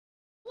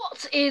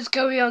What is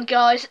going on,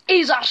 guys?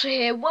 It's Ashley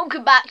here.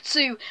 Welcome back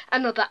to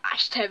another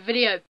AshTech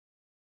video.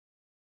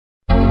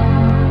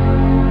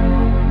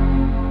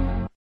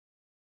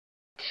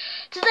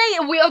 Today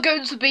we are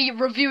going to be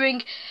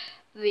reviewing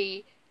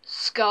the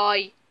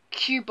Sky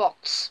Q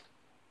box.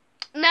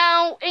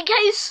 Now, in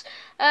case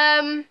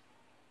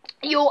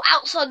you're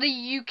outside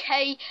the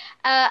UK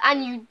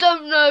and you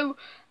don't know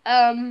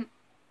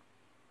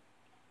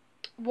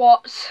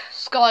what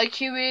Sky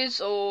Q is,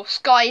 or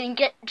Sky in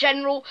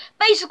general.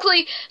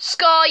 Basically,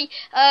 Sky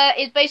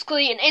is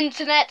basically an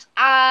internet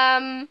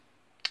and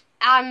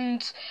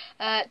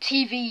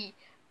TV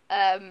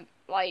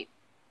like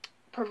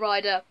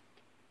provider.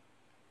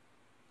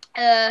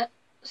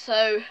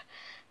 So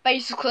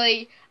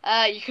basically,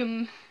 you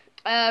can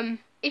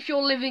if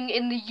you're living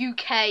in the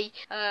UK,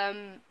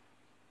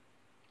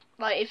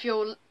 like if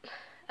you're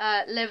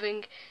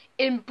living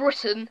in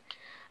Britain,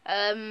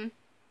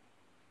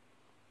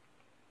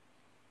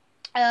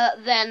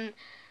 then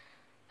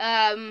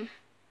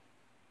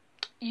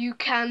you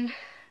can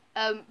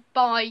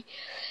buy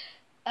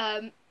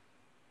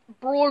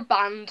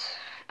broadband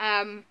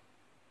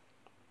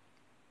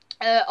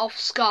off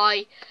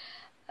Sky,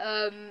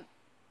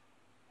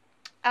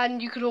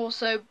 and you could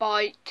also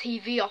buy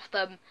TV off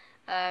them.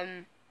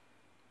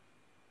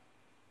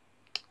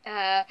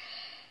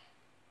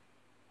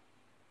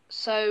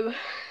 So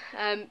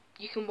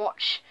you can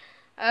watch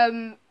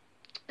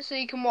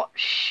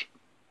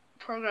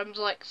programs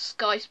like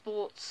Sky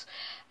Sports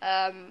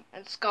and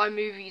Sky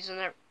Movies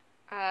and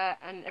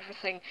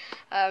everything,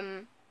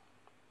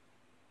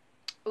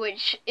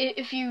 which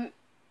if you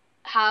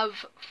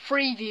have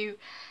Freeview,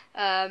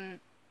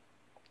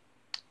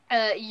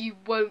 you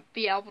won't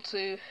be able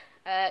to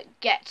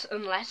get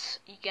unless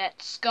you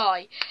get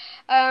Sky.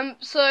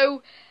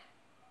 So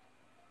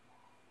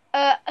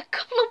a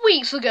couple of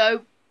weeks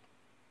ago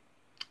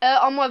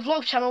on my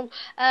vlog channel,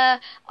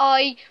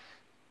 I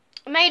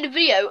made a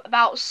video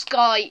about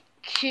Sky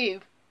Q.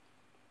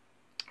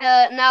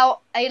 Now,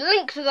 a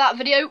link to that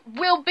video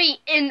will be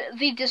in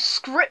the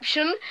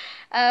description,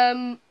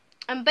 and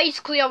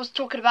basically I was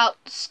talking about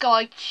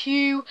Sky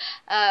Q,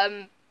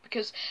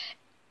 because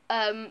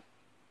in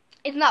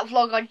that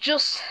vlog I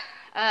just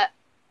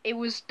it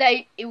was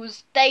day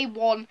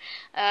one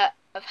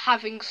of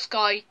having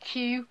Sky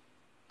Q.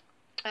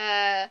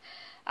 As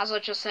I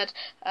just said,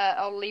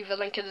 I'll leave a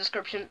link in the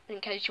description in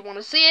case you want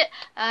to see it.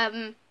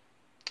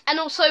 And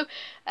also,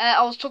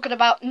 I was talking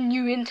about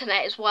new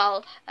internet as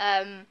well,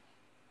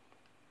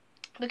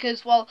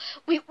 because, well,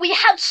 we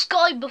had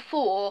Sky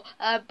before,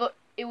 but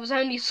it was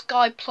only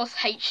Sky plus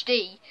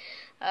HD,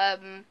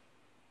 and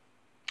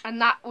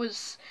that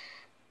was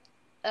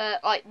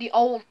like the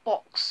old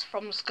box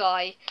from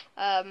Sky,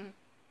 and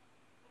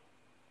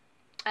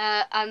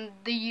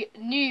the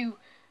new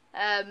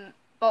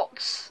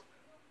box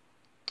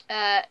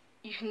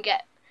you can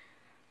get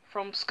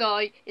from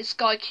Sky is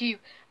Sky Q,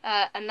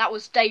 and that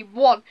was day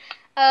one.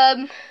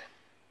 And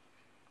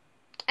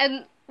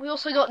we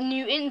also got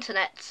new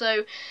internet.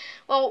 So,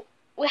 well,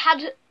 we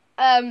had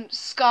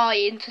Sky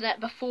internet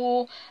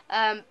before,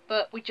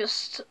 but we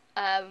just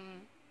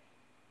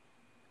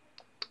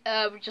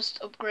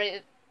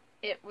upgraded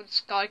it with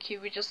Sky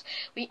Q.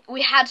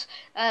 We had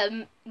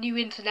new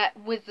internet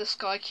with the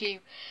Sky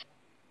Q,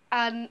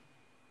 and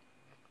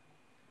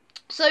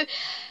so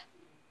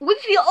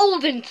with the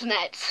old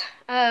internet,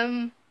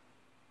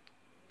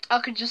 I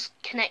could just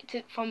connect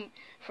it from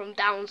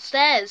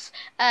downstairs,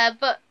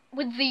 but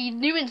with the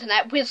new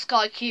internet with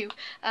Sky Q,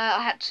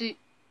 I had to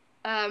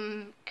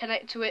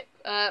connect to it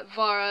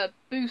via a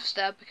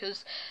booster,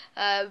 because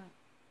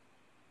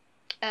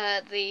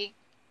the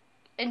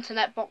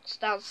internet box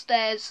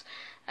downstairs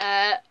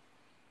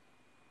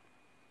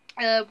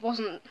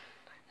wasn't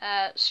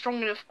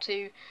strong enough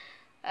to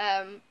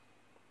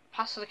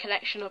pass the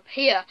connection up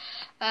here,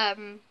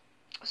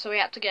 so we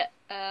had to get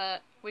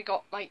we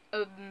got like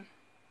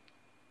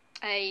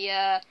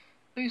a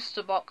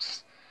booster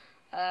box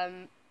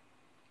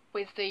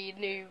with the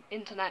new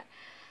internet.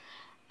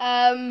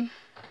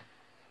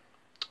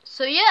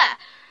 So yeah,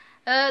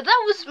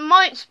 that was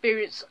my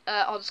experience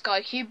on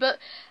Sky Q, but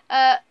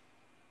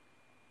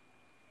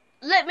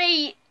let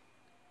me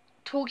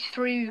talk you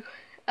through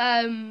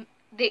the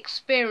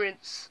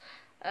experience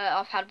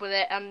I've had with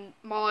it and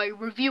my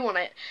review on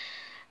it.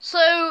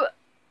 So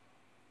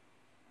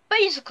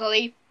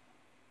basically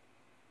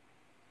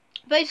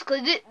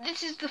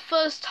this is the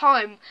first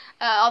time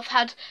I've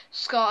had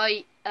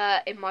Sky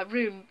in my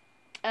room.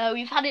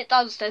 We've had it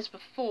downstairs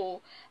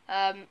before,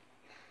 but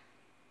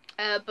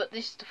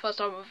this is the first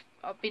time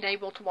I've been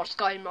able to watch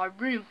Sky in my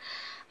room.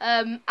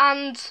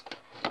 And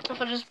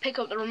if I just pick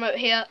up the remote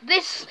here,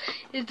 this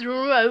is the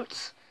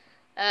remote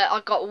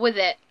I got with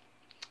it.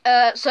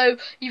 So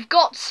you've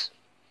got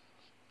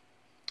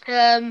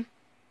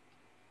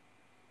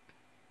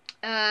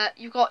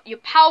your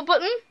power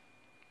button,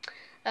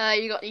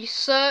 you got your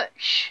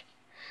search,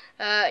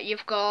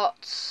 you've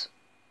got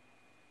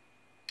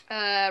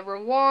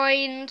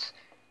rewind,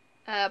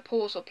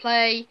 pause or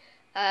play,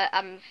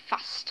 and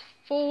fast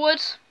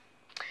forward.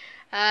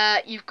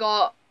 You've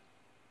got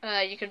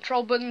your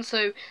control button.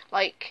 So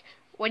like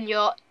when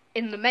you're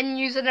in the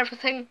menus and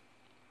everything,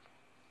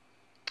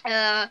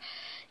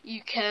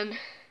 you can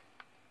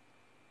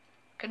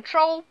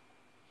control.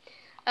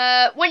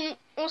 When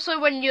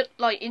you're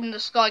like in the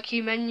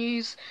SkyQ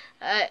menus,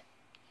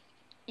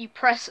 you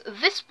press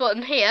this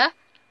button here,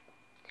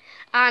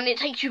 and it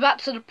takes you back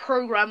to the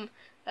program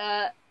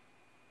that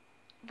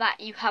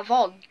you have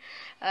on.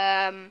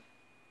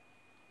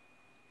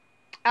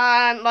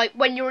 And like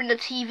when you're in the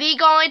TV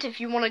guide,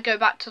 if you want to go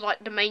back to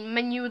like the main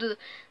menu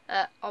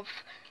of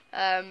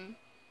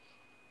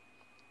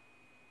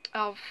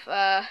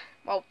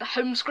well, the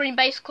home screen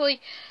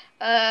basically,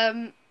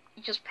 you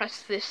just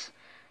press this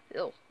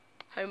little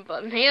home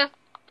button here.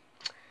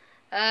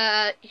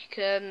 You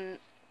can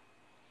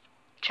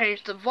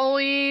change the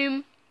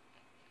volume.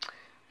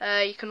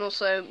 You can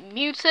also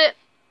mute it.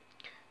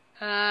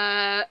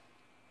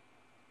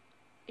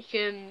 You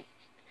can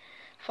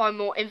find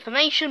more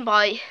information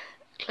by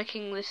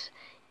clicking this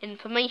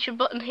information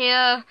button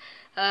here.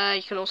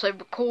 You can also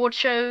record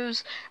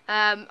shows.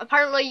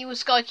 Apparently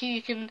with SkyQ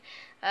you can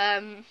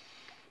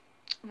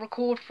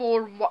record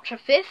 4 and watch a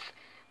 5th.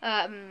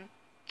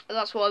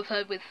 That's what I've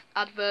heard with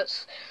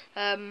adverts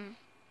from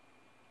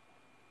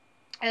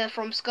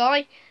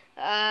Sky.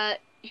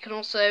 You can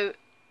also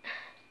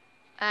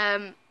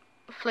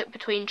flip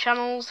between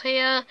channels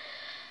here.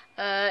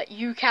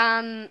 You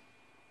can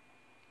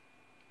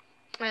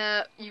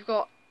you've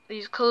got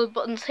these coloured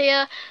buttons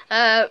here,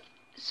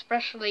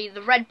 especially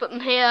the red button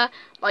here.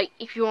 Like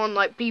if you're on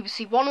like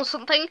BBC One or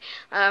something,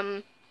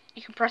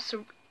 you can press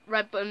the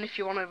red button if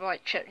you want to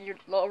like check your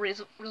lottery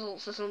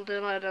results or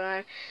something. I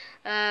don't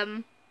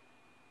know.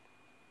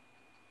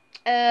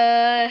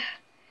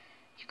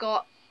 You've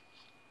got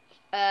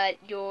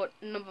your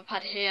number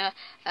pad here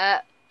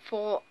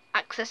for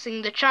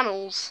accessing the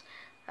channels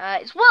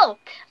as well,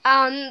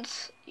 and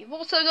you've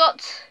also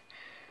got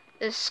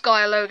the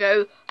Sky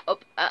logo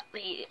up at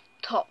the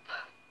top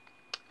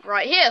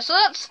right here. So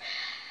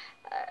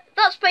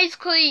that's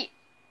basically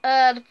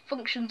the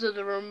functions of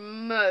the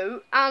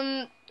remote.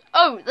 And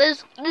oh,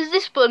 there's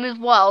this button as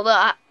well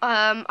that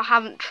I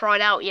haven't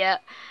tried out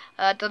yet.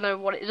 I don't know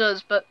what it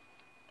does, but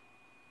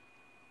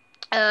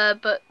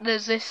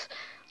there's this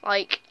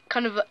like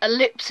kind of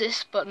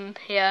ellipsis button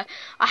here.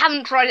 I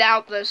haven't tried it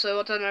out though, so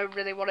I don't know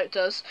really what it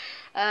does.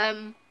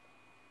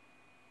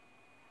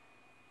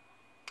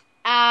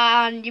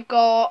 And you've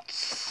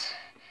also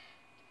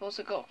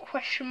got a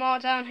question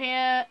mark down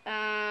here,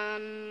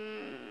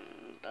 and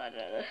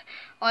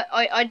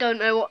I don't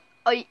know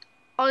what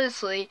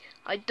honestly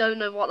I don't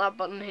know what that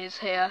button is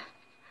here.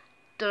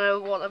 Don't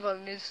know what that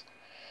button is.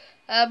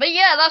 But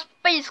yeah, that's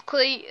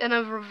basically an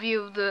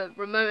overview of the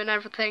remote and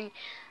everything.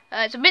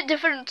 It's a bit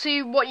different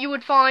to what you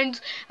would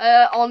find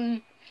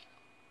on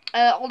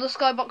the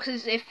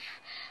Skyboxes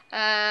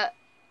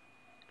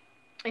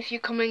if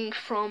you're coming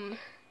from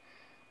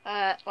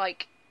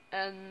like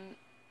an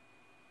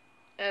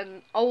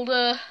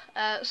older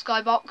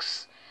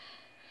Skybox.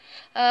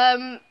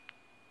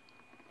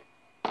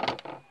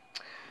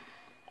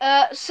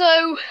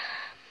 So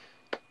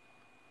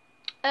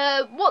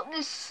what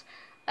this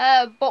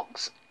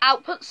box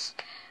outputs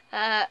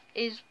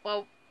is,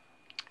 well,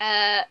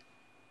 via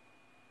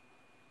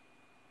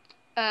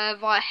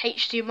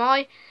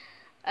HDMI.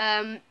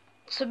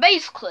 So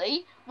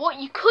basically, what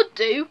you could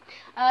do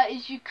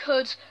is you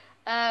could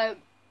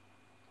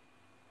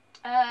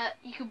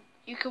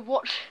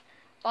watch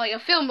like a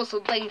film or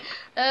something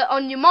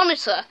on your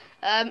monitor.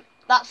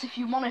 That's if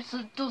your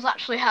monitor does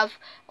actually have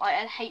like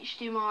an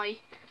HDMI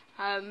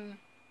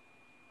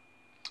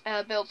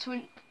built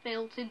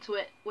into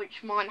it,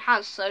 which mine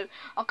has. So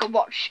I could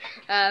watch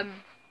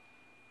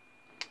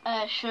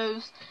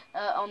shows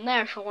on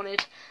there if I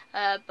wanted,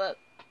 but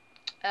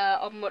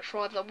I'd much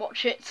rather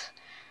watch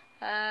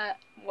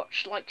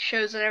like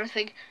shows and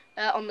everything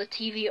on the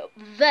TV up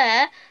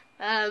there,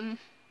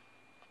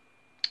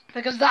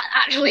 because that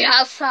actually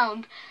has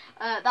sound.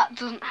 That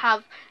doesn't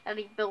have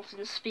any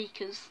built-in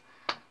speakers,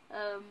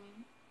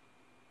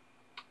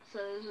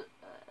 so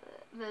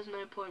there's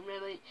no point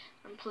really,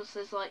 and plus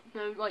there's like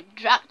no like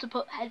jack to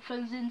put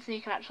headphones in so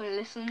you can actually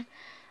listen.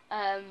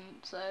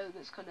 So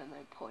there's kind of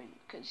no point,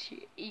 because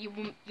you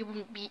wouldn't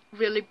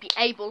really be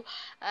able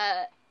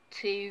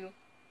to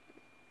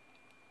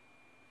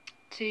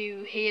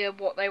hear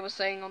what they were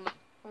saying on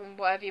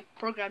whatever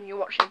program you're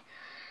watching.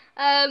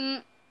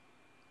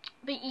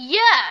 But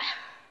yeah,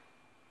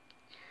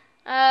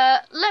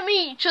 let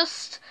me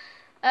just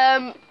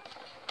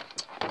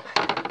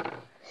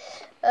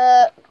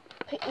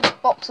pick this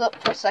box up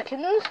for a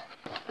second.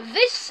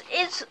 This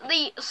is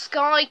the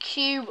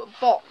SkyQ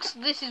box.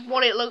 This is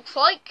what it looks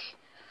like.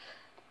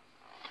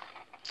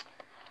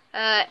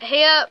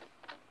 Here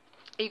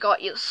you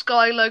got your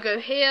Sky logo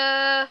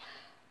here.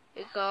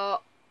 You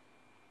got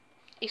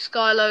your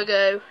Sky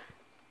logo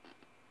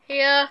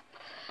here.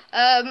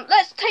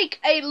 Let's take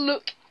a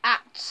look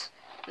at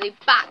the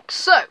back.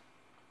 So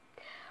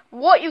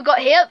what you've got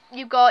here,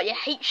 you've got your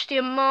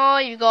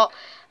HDMI, you've got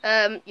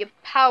your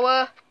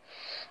power,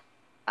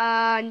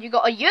 and you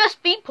got a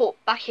USB port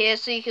back here,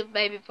 so you could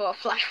maybe put a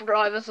flash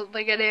drive or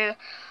something in here.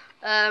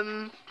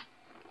 And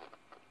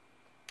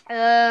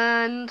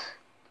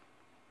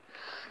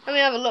let me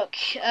have a look.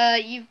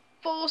 You've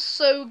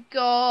also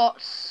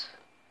got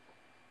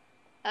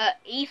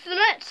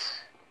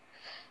Ethernet,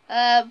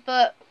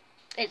 but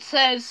it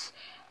says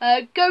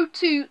go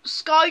to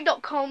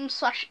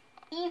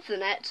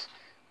sky.com/Ethernet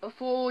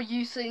before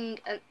using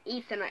an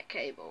Ethernet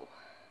cable.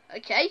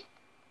 Okay.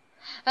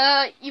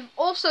 You've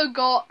also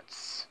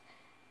got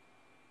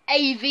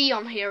AV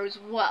on here as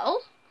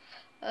well.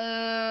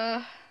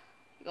 Got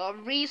a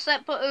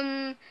reset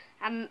button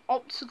and an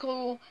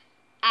optical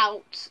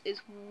out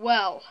as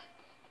well.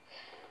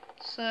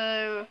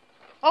 So,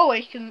 oh,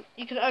 you can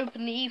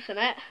open the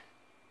Ethernet.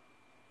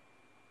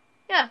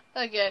 Yeah,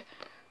 there you go,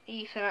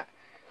 Ethernet.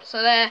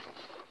 So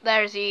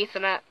there's the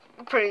Ethernet.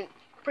 Pretty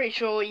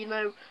sure you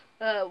know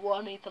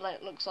what an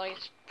Ethernet looks like.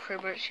 It's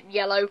pretty much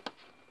yellow.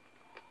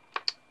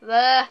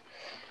 There.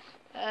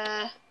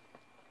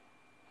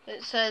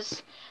 It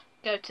says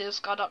go to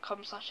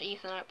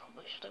sky.com/Ethernet.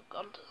 Probably should have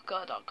gone to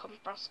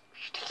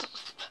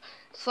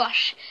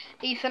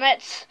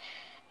sky.com/Ethernet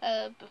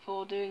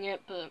before doing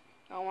it, but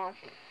oh well.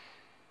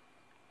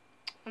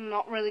 I'm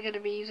not really going to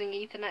be using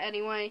Ethernet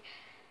anyway,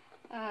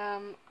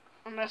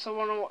 unless I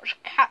want to watch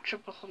catch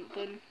up or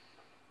something.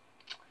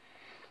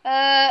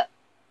 But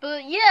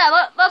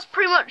yeah, that's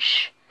pretty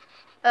much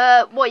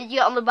what you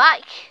get on the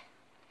back.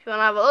 If you want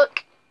to have a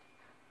look.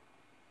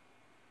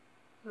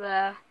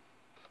 There.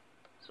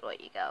 That's what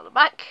you get on the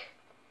back.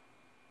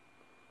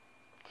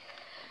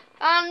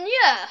 And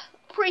yeah,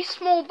 pretty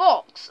small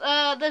box.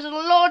 There's a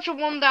larger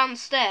one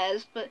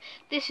downstairs, but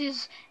this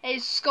is a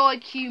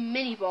SkyQ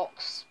mini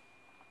box.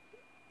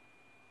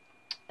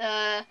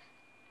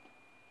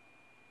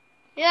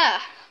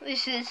 Yeah,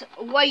 this is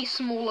way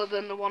smaller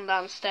than the one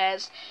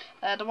downstairs.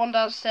 The one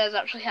downstairs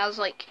actually has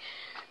like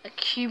a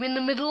cube in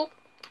the middle,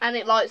 and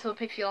it lights up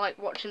if you're like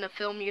watching a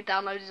film you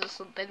downloaded or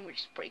something,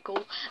 which is pretty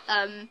cool.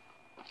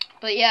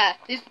 But yeah,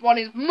 this one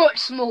is much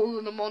smaller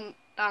than the one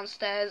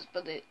downstairs,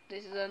 but this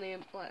is only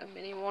like a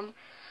mini one.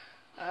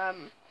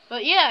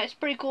 But yeah, it's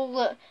pretty cool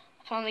that I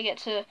finally get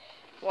to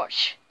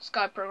watch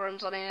Sky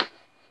programs on here.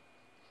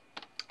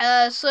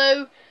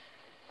 So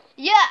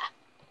yeah.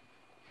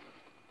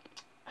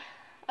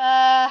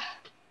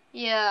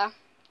 Yeah,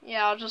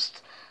 I'll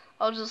just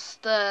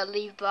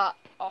leave that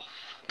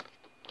off.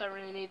 Don't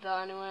really need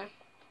that anyway.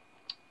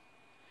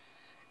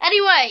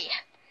 Anyway,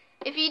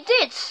 if you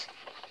did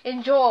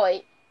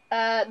enjoy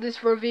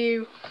this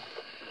review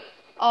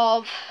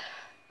of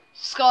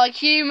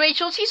SkyQ, make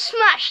sure to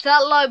smash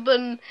that like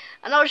button,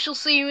 and I shall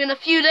see you in a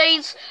few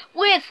days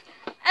with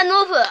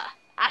another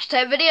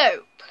AshTech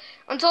video.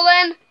 Until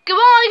then,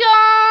 goodbye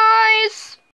guys!